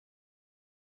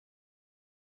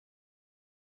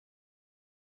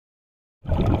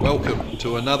Welcome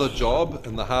to another job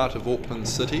in the heart of Auckland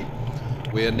City.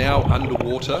 We are now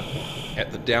underwater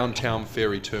at the Downtown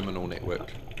Ferry Terminal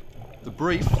network. The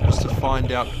brief was to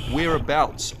find out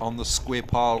whereabouts on the square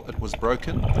pile it was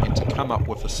broken and to come up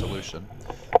with a solution.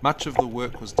 Much of the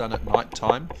work was done at night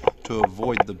time to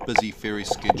avoid the busy ferry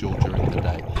schedule during the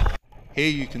day.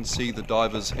 Here you can see the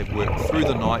divers have worked through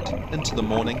the night into the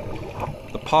morning.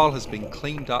 The pile has been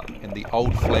cleaned up and the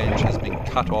old flange has been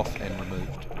cut off and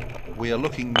removed. We are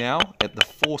looking now at the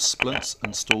 4 splints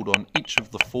installed on each of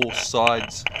the 4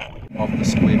 sides of the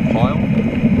square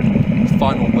pile.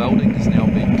 Final welding is now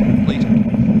being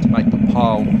completed to make the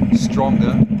pile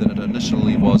stronger than it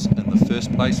initially was in the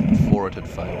first place before it had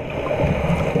failed.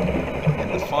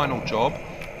 And the final job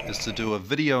is to do a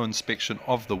video inspection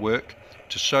of the work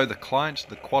to show the client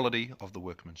the quality of the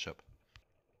workmanship.